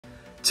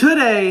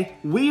Today,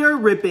 we are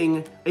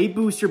ripping a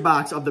booster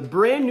box of the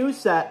brand new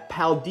set,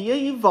 Paldea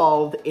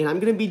Evolved, and I'm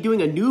going to be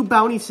doing a new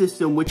bounty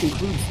system, which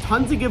includes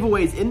tons of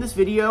giveaways in this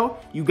video.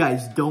 You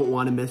guys don't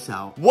want to miss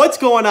out. What's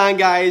going on,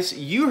 guys?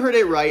 You heard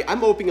it right.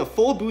 I'm opening a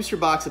full booster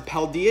box of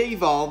Paldea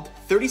Evolved,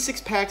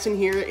 36 packs in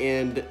here,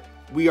 and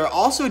we are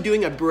also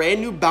doing a brand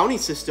new bounty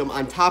system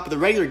on top of the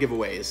regular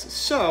giveaways.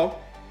 So,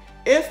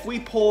 if we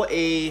pull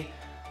a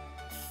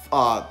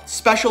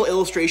special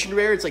illustration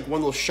rare, it's like one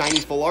of those shiny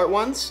full art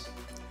ones,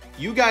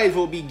 you guys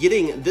will be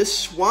getting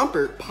this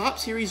Swampert Pop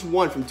Series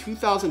 1 from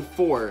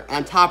 2004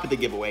 on top of the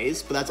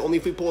giveaways, but that's only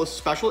if we pull a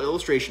special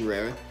illustration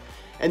rare.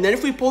 And then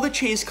if we pull the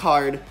chase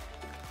card,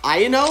 the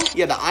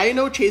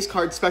I-Know chase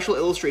card special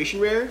illustration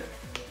rare,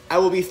 I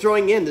will be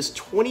throwing in this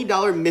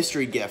 $20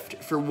 mystery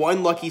gift for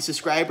one lucky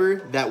subscriber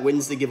that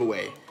wins the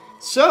giveaway.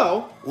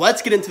 So,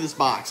 let's get into this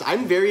box.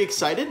 I'm very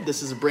excited.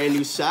 This is a brand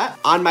new set.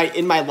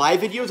 In my live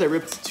videos, I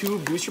ripped 2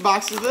 booster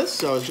boxes of this,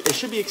 so it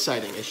should be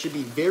exciting. It should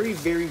be very,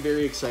 very,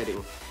 very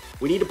exciting.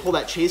 We need to pull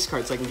that chase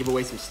card so I can give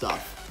away some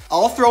stuff.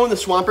 I'll throw in the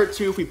Swampert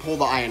too if we pull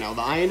the I-Know.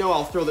 The I-Know,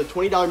 I'll throw the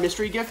 $20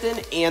 mystery gift in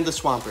and the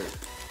Swampert.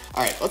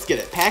 All right, let's get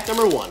it. Pack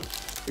number 1.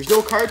 There's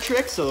no card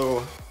trick,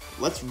 so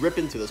let's rip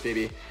into this,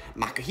 baby.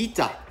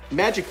 Makuhita,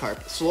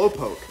 Magikarp,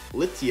 Slowpoke,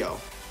 Litio,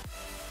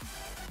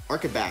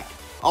 Archibald.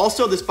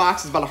 Also, this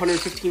box is about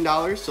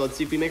 $115, so let's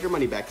see if we make our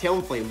money back.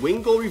 Talonflame,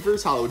 Wingull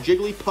Reverse Hollow,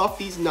 Jigglypuff,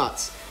 these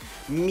nuts.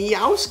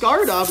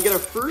 Meowscarada, we got our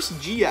first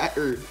GX,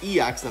 or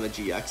EX, not a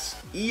GX.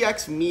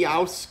 EX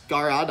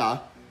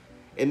Meowscarada.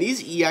 And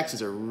these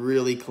EXs are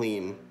really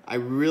clean. I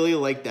really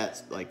like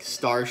that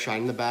star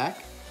shine in the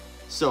back.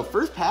 So,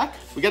 first pack,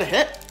 we got a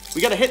hit.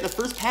 We got a hit in the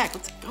first pack.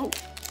 Let's go.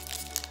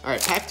 All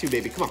right, pack 2,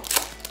 baby, come on.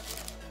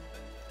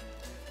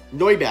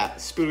 Noibat,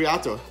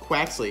 Spiriato,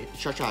 Quaxley,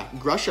 Chacha,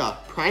 Grusha,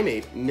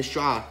 Primate,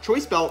 Mishra,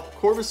 Choice Belt,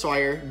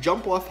 Corvisquire,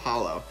 Jumpluff,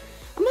 Hollow.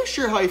 I'm not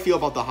sure how I feel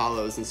about the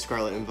hollows in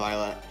Scarlet and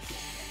Violet.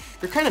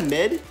 They're kind of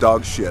mid.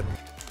 Dog shit.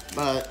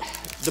 But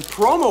the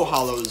promo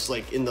hollows,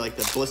 in the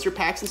blister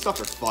packs and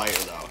stuff, are fire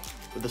though,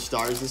 with the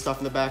stars and stuff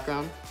in the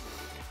background.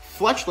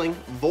 Fletchling,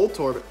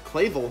 Voltorb,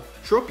 Clavel,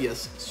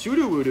 Tropius,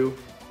 Sudowoodo,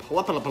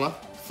 Palapalapala,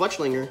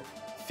 Fletchlinger,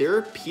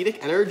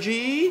 Therapeutic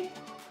Energy,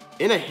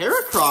 and a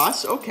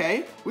Heracross.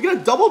 Okay, we got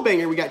a double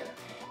banger. We got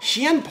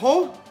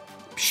Xianpiao,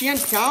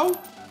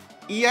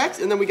 EX,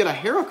 and then we got a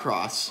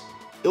Heracross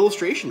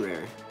illustration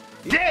rare.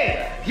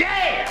 Yeah!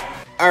 Yeah!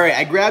 All right,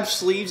 I grabbed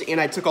sleeves and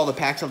I took all the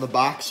packs out of the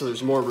box, so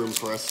there's more room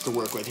for us to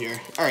work with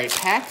here. All right,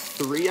 pack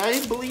 3,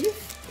 I believe,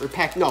 or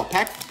pack 4.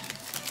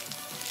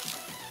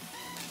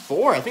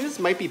 I think this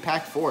might be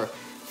pack 4.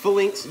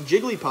 Phalanx,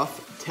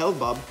 Jigglypuff,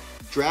 Tailbub,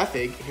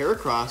 Drafig,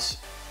 Heracross,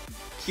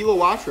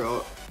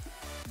 Kilowattrel,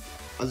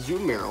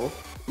 Azumarill,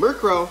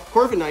 Murkrow,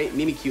 Corviknight,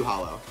 Mimikyu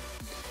Hollow.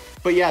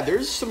 But yeah,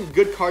 there's some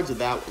good cards of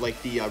that,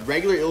 like the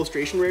regular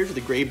illustration rares with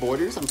the gray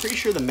borders. I'm pretty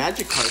sure the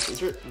Magikarp,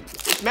 it's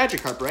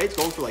Magikarp, right? It's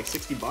going for like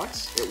 60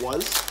 bucks. It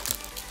was.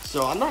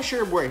 So I'm not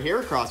sure where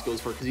Heracross goes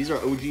for because these are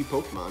OG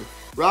Pokemon.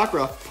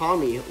 Rockruff,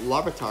 Palmy,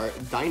 Larvitar,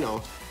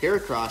 Dino,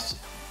 Heracross,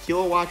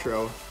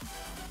 Kilowattrel,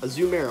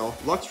 Azumarill,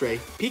 Luxray,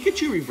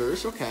 Pikachu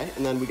Reverse, okay.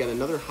 And then we got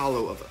another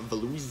hollow of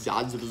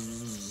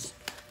Veluzazzz.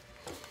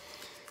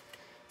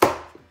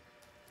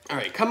 All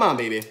right, come on,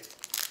 baby.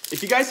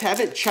 If you guys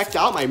haven't checked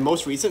out my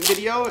most recent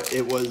video,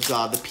 it was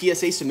the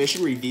PSA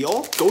submission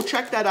reveal. Go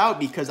check that out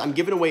because I'm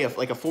giving away a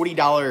 $40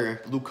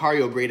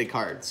 Lucario graded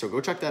card. So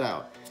go check that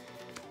out.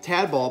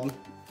 Tadbulb,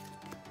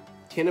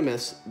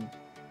 Tinamis,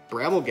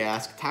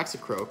 Bravelgask,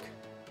 Toxicroak,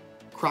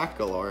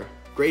 Crocgalore,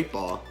 Great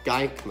Ball,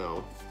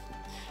 Geico.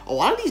 A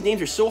lot of these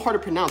names are so hard to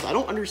pronounce. I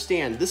don't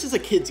understand. This is a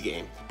kid's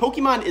game.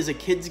 Pokemon is a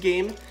kid's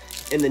game.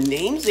 And the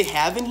names they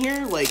have in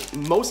here,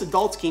 most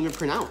adults can't even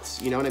pronounce.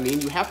 You know what I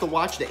mean? You have to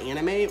watch the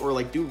anime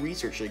or do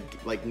research to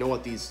know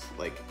what these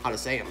how to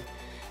say them.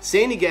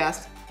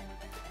 Sandygast,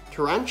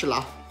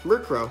 Tarantula,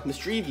 Murkrow,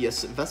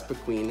 Mischievous,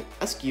 Vespiquen,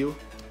 Eskew.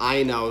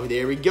 I know.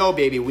 There we go,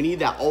 baby. We need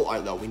that alt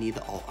art though. We need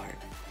the alt art.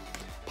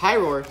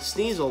 Pyroar,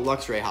 Sneasel,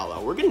 Luxray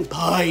Hollow. We're getting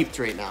piped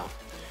right now.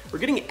 We're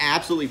getting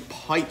absolutely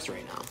piped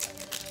right now.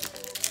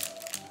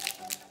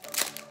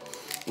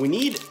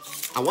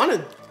 I want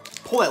to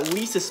pull at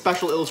least a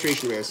special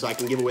illustration rare so I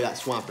can give away that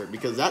Swampert,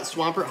 because that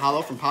Swampert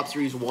Hollow from Pop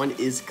Series 1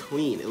 is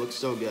clean. It looks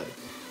so good.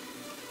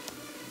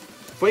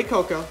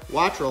 Fuecoca,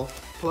 Wattrel,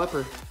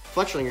 Pelipper,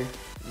 Fletchlinger,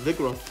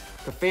 Vigoroth,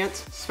 Cafant,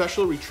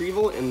 Special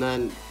Retrieval, and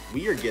then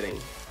we are getting...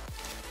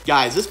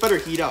 Guys, this better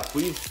heat up.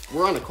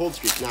 We're on a cold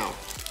streak now.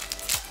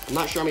 I'm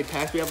not sure how many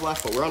packs we have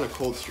left, but we're on a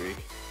cold streak.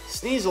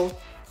 Sneasel,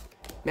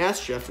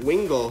 Mastiff,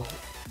 Wingull,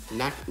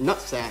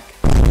 Nutsack,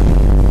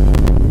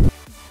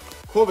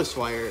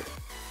 Corvisquire,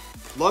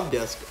 Love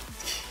Disc.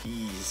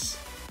 Jeez.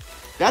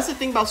 That's the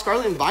thing about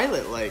Scarlet and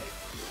Violet.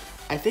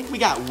 I think we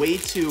got way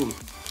too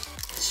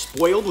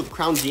spoiled with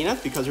Crown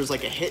Zenith because there's a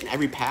hit in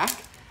every pack.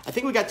 I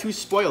think we got too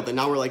spoiled and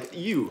now we're like,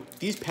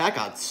 these pack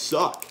odds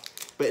suck.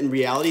 But in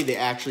reality, they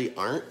actually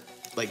aren't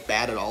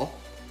bad at all.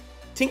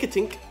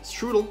 Tinkatink,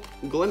 Strudel,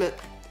 Glimmet.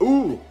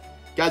 Ooh,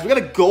 guys, we got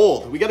a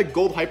gold. We got a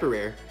gold hyper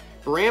rare.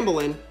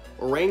 Bramblin,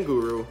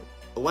 Oranguru,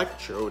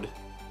 Electrode.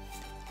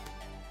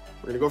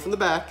 We're gonna go from the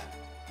back.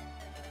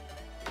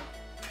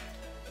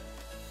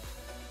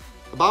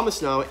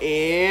 Abomasnow,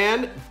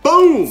 and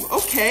boom!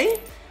 Okay,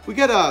 we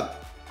got a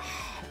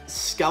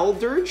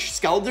Skeldurge.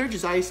 Skeldurge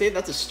is how you say it.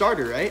 That's a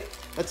starter, right?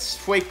 That's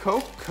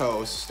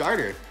Fuecoco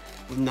starter.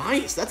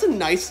 Nice. That's a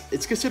nice.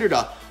 It's considered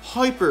a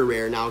hyper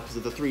rare now because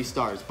of the 3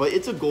 stars, but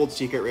it's a gold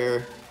secret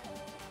rare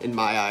in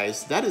my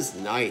eyes. That is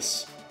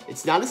nice.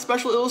 It's not a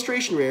special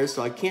illustration rare,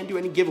 so I can't do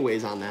any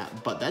giveaways on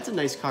that, but that's a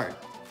nice card.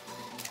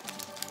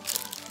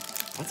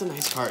 That's a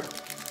nice card.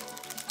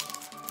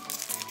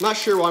 I'm not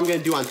sure what I'm going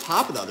to do on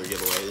top of the other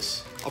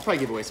giveaways. I'll probably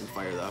give away some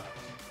fire, though.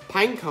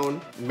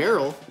 Pinecone,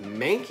 Meryl,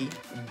 Mankey,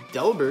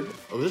 Delbert,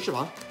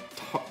 Ozushima,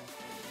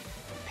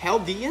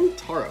 Paldean,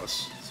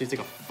 Tauros. So he's like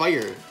a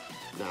fire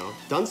now.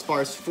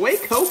 Dunsparce,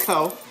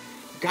 Fuecoco.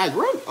 Guys,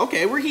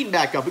 we're heating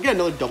back up. We got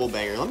another double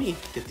banger. Let me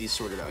get these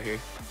sorted out here.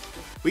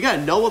 We got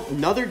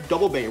another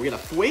double banger. We got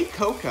a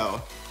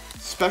Fuecoco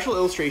special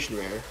illustration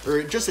rare,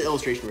 or just an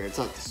illustration rare. It's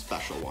not the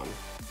special one.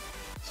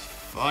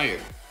 Fire.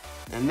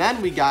 And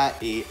then we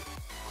got a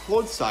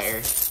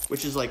Clodsire,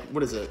 which is like,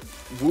 what is it?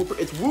 Wooper.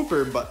 It's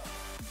Wooper, but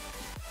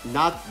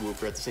not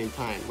Wooper at the same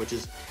time, which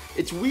is,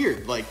 it's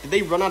weird. Like, did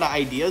they run out of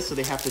ideas, so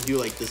they have to do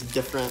like this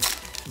different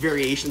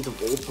variations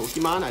of old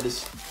Pokemon? Are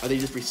they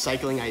just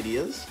recycling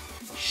ideas?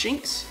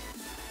 Shinx,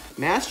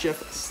 Mastiff,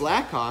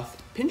 Slackoth,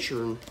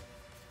 Pinchurn,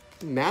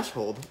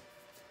 Masshold,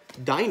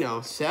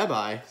 Dino,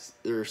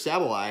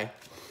 Sableye.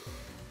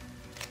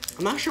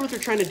 I'm not sure what they're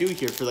trying to do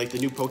here for like the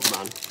new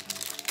Pokemon.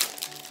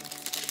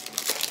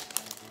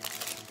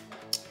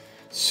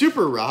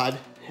 Super Rod.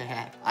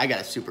 I got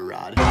a Super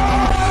Rod.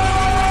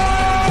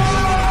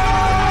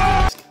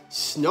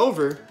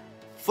 Snover,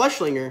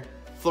 Fleshlinger,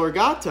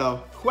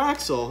 Florgato,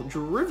 Quaxel,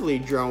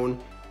 Drively Drone.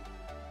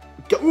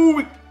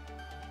 Ooh.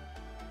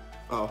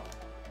 Oh,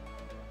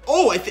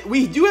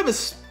 we do have a...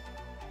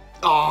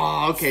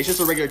 Oh, okay, it's just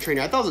a regular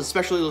trainer. I thought it was a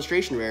special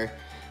illustration rare.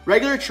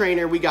 Regular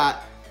trainer, we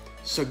got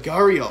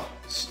Sagario,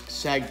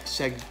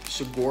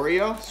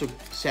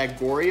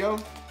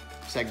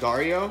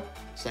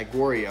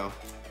 Sagorio.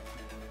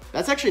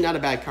 That's actually not a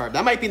bad card.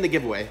 That might be in the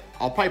giveaway.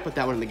 I'll probably put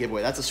that one in the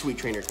giveaway. That's a sweet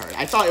trainer card.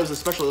 I thought it was a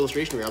special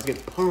illustration rare. I was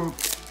getting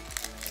pumped.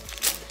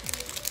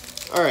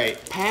 All right,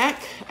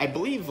 pack. I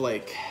believe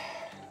like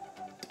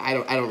I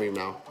don't even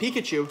know.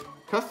 Pikachu,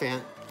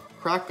 Cuffant,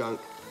 Croagunk,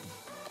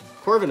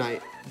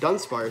 Corviknight,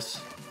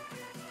 Dunsparce.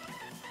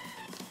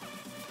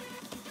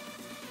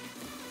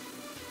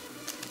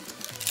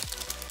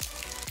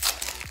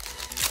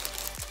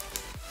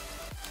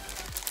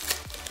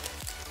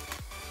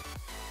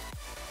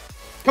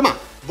 Come on.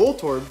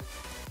 Voltorb,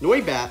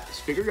 Noibat,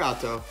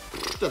 Spigurgato,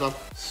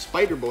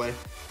 Spider Boy,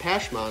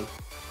 Pashmon.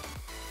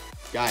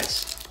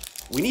 Guys,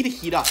 we need to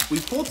heat up. We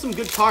pulled some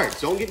good cards,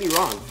 don't get me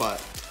wrong,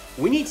 but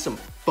we need some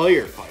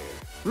fire.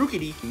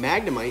 Rookidee,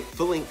 Magnemite,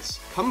 Phalanx,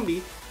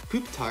 Cumby,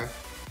 Pupitar,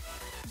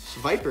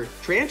 Viper,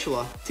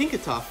 Tarantula,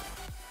 Tinkatuff,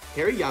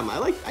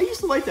 Hariyama. I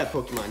used to like that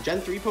Pokemon. Gen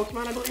 3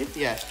 Pokemon, I believe?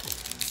 Yeah.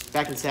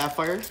 Back in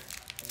Sapphire. You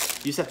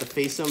used to have to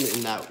face them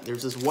in that.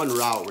 There's this one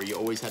route where you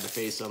always had to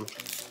face them.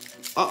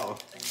 Uh-oh.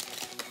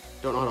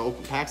 Don't know how to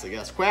open packs, I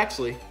guess.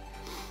 Quaxley,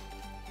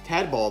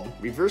 Tadbulb,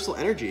 Reversal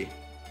Energy,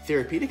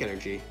 Therapeutic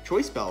Energy,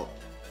 Choice Belt,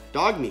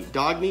 Dogmeat.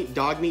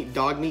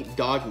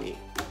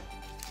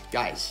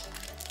 Guys,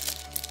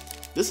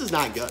 this is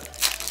not good.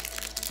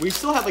 We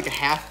still have like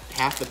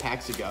half the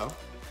packs to go.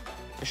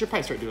 I should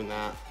probably start doing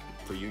that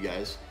for you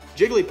guys.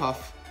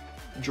 Jigglypuff,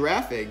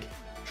 Giraffig,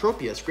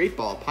 Tropius, Great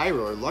Ball,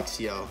 Pyroar,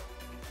 Luxio,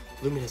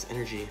 Luminous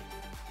Energy.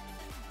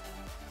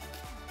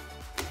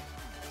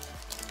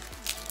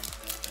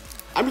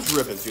 I'm just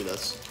ripping through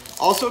this.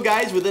 Also,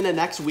 guys, within the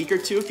next week or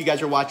two, if you guys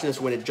are watching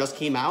this when it just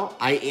came out,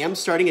 I am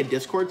starting a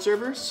Discord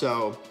server.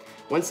 So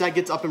once that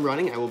gets up and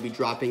running, I will be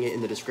dropping it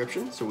in the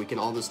description so we can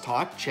all just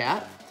talk,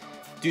 chat,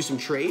 do some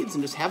trades,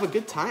 and just have a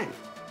good time.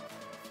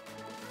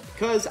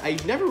 Because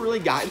I've never really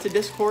got into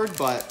Discord,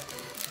 but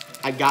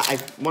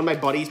one of my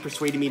buddies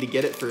persuaded me to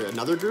get it for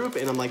another group,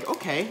 and I'm like,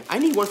 okay, I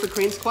need one for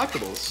Crane's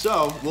Collectibles.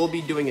 So we'll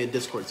be doing a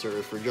Discord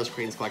server for just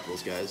Crane's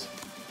Collectibles, guys,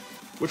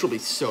 which will be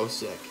so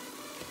sick.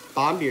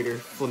 Bombbearder,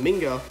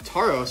 Flamingo,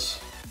 Tauros,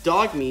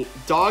 Dogmeat,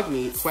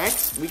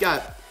 Quax. We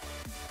got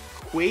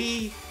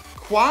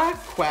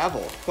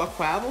Quaquavel.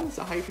 Quaquavel? Is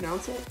that how you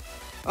pronounce it?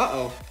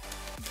 Uh-oh.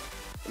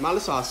 I'm out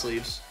of sauce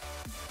sleeves.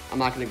 I'm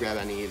not going to grab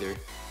any either.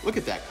 Look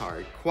at that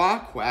card.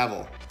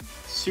 Quaquavel.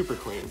 Super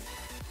clean.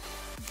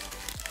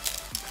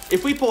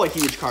 If we pull a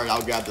huge card,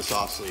 I'll grab the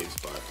soft sleeves,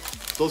 but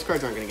those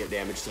cards aren't going to get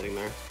damaged sitting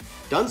there.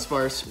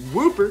 Dunsparce,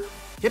 Wooper,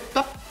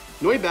 Hiptup,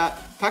 Noibat,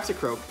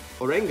 Toxicroak,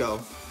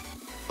 Orengo,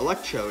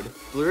 Electrode,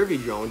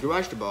 Flurivy-Drone,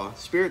 Duashtabah,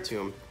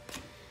 Spiritomb.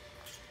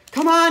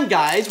 Come on,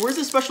 guys. Where's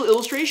the special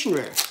illustration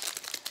rare?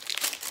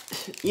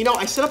 You know,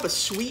 I set up a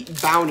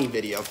sweet bounty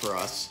video for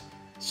us.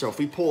 So if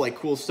we pull, like,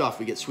 cool stuff,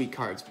 we get sweet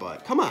cards.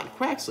 But come on.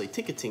 Quaxley,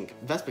 Tinkatink,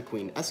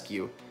 Vespiquen,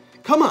 SQ.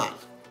 Come on.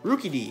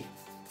 Rookidee.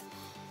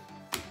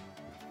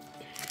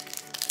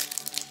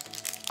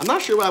 I'm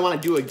not sure what I want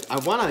to do. I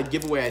want to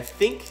give away, I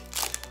think,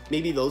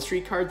 Maybe those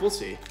 3 cards. We'll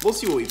see. We'll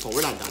see what we pull.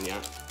 We're not done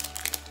yet.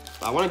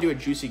 But I want to do a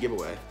juicy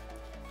giveaway.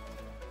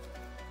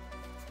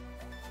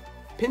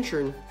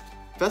 Pinchurn,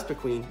 Vespa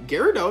Queen,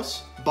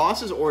 Gyarados,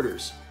 Boss's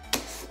Orders.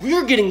 We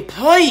are getting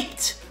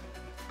piped!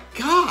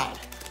 God.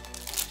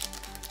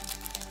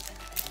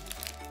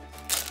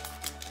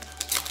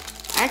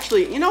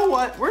 Actually, you know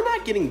what? We're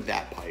not getting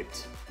that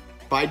piped.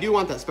 But I do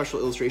want that special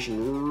illustration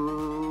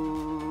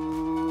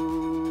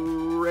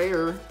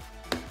rare.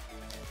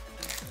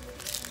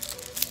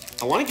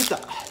 I want to get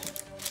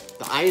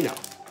the I know.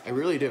 I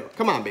really do.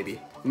 Come on,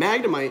 baby.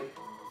 Magnemite.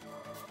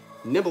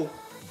 Nibble.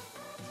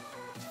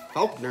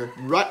 Falkner.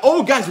 Right.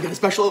 Oh, guys,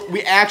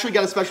 we actually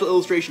got a special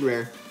illustration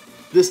rare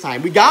this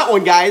time. We got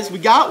one, guys. We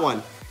got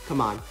one.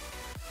 Come on.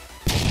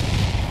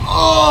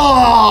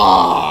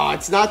 Oh,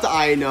 it's not the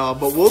I know,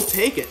 but we'll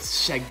take it.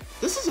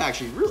 This is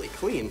actually really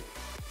clean.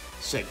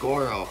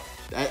 Segoro.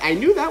 I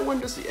knew that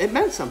one it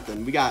meant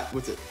something. We got,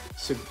 what's it?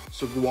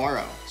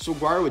 Saguaro.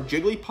 Saguaro with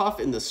Jigglypuff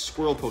and the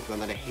squirrel Pokemon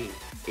that I hate.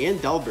 And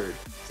Delbird.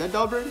 Is that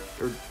Delbird?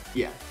 Or,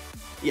 yeah.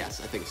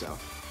 Yes, I think so.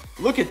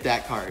 Look at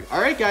that card.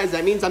 All right, guys,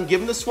 that means I'm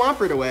giving the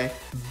Swampert away.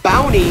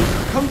 Bounty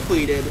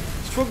completed.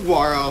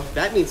 Saguaro.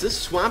 That means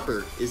this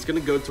Swampert is going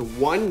to go to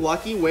one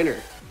lucky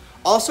winner.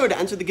 Also, to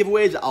enter the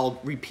giveaways,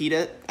 I'll repeat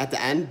it at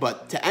the end,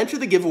 but to enter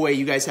the giveaway,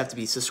 you guys have to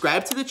be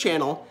subscribed to the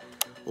channel,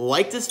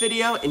 like this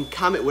video, and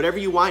comment whatever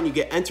you want, and you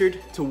get entered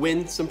to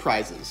win some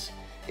prizes,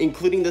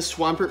 including the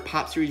Swampert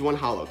Pop Series 1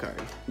 Holo card,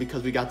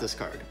 because we got this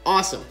card.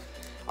 Awesome.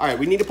 All right,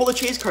 we need to pull the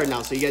chase card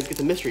now, so you guys get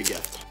the mystery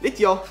gift.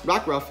 Lithiel,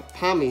 Rockruff,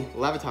 Palmy,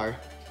 Lavatar,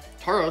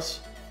 Tauros.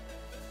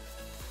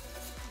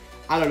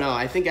 I don't know.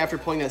 I think after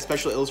pulling that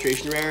special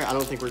illustration rare, I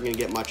don't think we're going to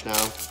get much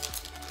now.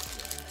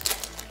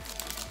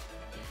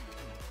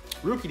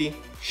 Rookidee,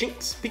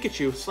 Shinx,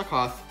 Pikachu,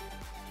 Suckhoth.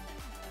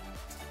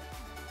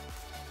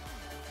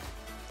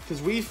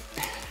 Because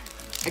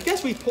I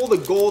guess we pulled a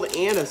gold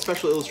and a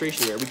special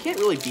illustration rare. We can't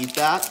really beat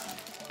that.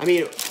 I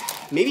mean,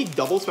 maybe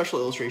double special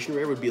illustration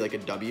rare would be like a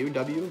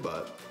WW,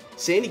 but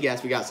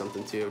Sandygast, we got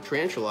something too.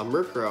 Tarantula,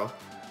 Murkrow,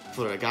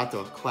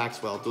 Floragato,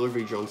 Claxwell,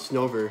 Delivery Drone,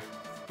 Snover.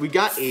 We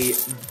got a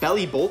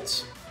Belly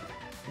Bolt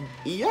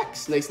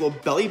EX. Nice little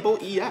Belly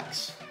Bolt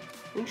EX.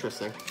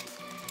 Interesting.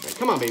 All right,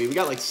 come on, baby. We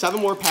got like 7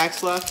 more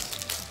packs left.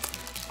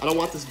 I don't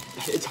want this.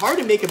 It's hard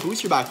to make a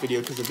booster box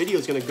video because the video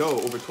is going to go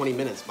over 20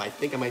 minutes, but I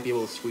think I might be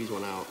able to squeeze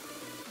one out.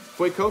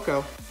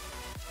 Coco,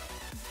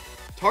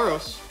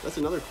 Tauros. That's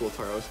another cool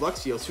Tauros.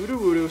 Luxio,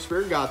 Sudowoodo,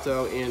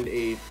 Sprigato, and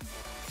a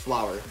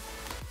flower.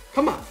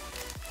 Come on.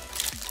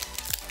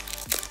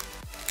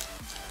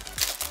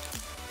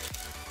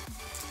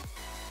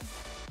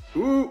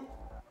 Ooh.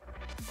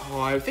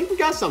 Oh, I think we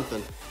got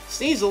something.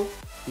 Sneasel,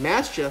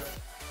 Mastiff,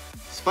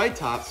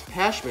 Spitetops,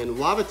 Pashman,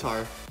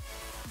 Lavatar.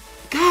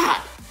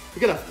 God! We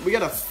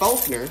got a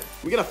Falkner.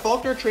 We got a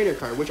Falkner trainer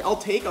card, which I'll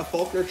take a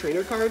Falkner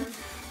trainer card.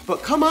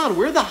 But come on,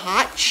 we're the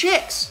hot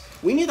chicks.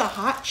 We need the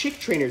hot chick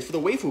trainers for the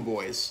Waifu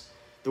boys.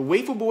 The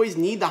Waifu boys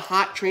need the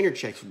hot trainer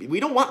chicks. We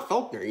don't want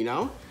Falkner, you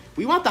know?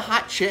 We want the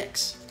hot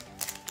chicks.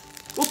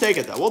 We'll take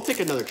it though. We'll take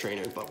another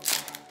trainer,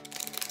 but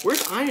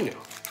where's Ainu?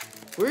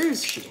 Where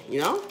is she,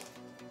 you know?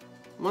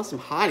 I want some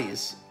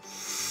hotties.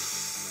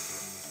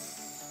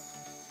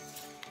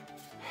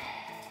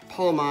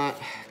 Palmont.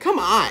 Come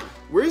on.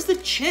 Where's the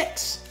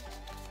chicks?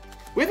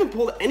 We haven't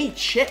pulled any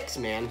chicks,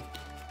 man.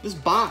 This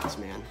box,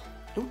 man.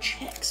 No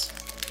chicks.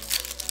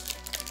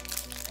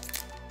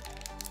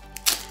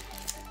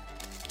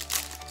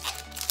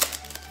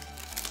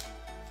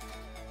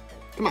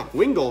 Come on.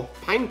 Wingull,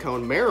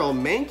 Pinecone, Meryl,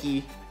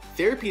 Mankey,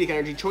 Therapeutic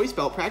Energy, Choice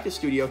Belt, Practice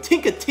Studio,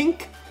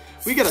 Tinka-Tink.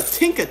 We got a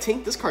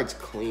Tinka-Tink. This card's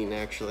clean,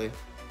 actually.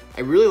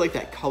 I really like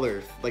that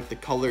color, like the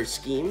color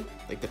scheme,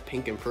 like the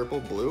pink and purple,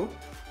 blue.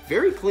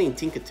 Very clean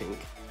Tinka-Tink.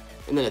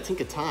 And then a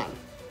Tinkaton.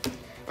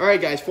 All right,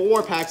 guys, 4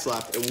 more packs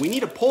left, and we need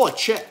to pull a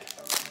chick.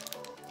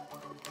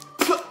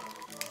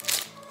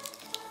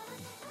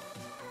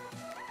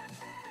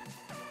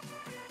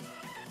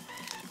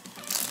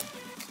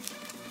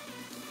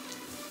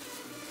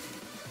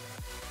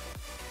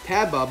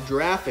 Tabub,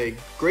 Giraffe,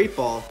 Great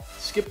Ball,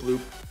 Skip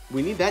Loop.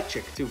 We need that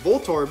chick too.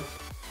 Voltorb,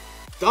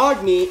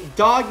 Dog Meat,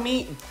 Dog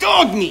Meat,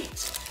 Dog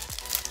Meat.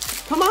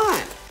 Come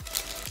on.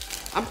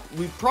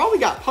 We've probably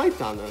got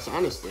piped on this,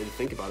 honestly, to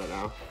think about it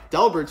now.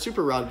 Delbird,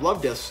 Super Rod,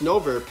 Lovedust,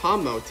 Snover,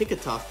 Pommo,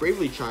 Tinkatuff,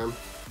 Bravely Charm,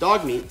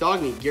 Dog Meat,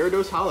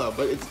 Gyarados Hollow,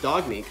 but it's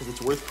Dog Meat because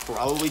it's worth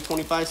probably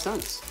 25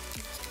 cents.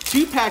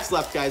 2 packs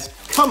left, guys.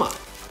 Come on.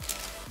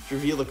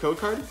 Reveal the code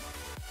card.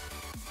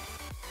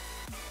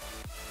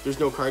 There's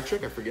no card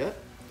trick, I forget.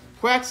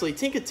 Quaxley,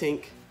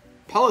 Tinka-Tink,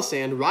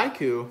 Palossand,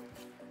 Raikou,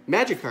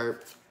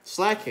 Magikarp,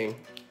 Slacking.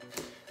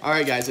 All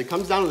right, guys, it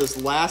comes down to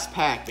this last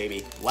pack,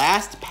 baby.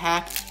 Last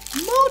pack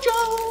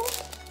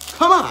mojo.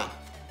 Come on.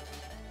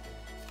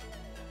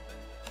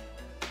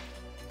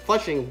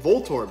 Fletching,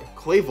 Voltorb,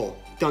 Clavel,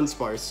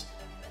 Dunsparce,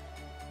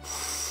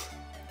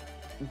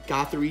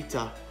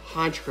 Gothorita,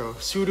 Honchkrow,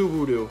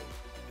 Sudowoodo.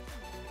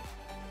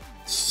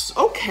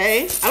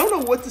 Okay, I don't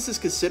know what this is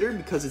considered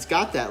because it's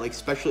got that like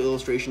special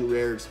illustration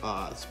rare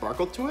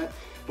sparkle to it.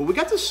 But we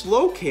got the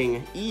Slow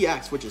King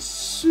EX, which is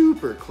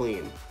super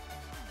clean.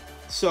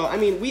 So, I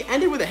mean, we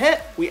ended with a hit.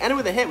 We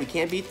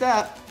can't beat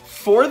that.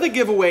 For the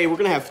giveaway, we're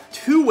gonna have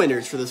 2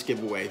 winners for this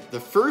giveaway.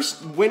 The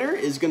first winner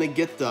is gonna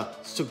get the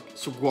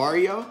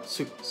Saguario.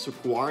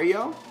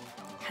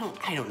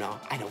 I don't know,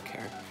 I don't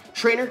care.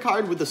 Trainer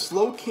card with the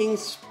Slow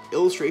King's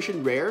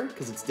illustration rare,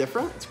 because it's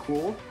different, it's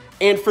cool.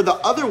 And for the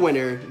other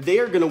winner, they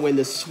are gonna win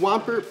the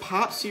Swampert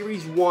Pop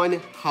Series 1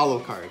 holo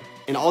card.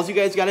 And all you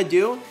guys gotta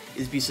do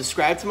is be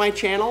subscribed to my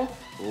channel,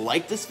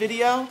 like this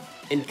video,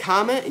 and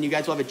comment, and you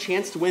guys will have a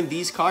chance to win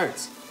these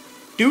cards.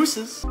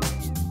 Deuces.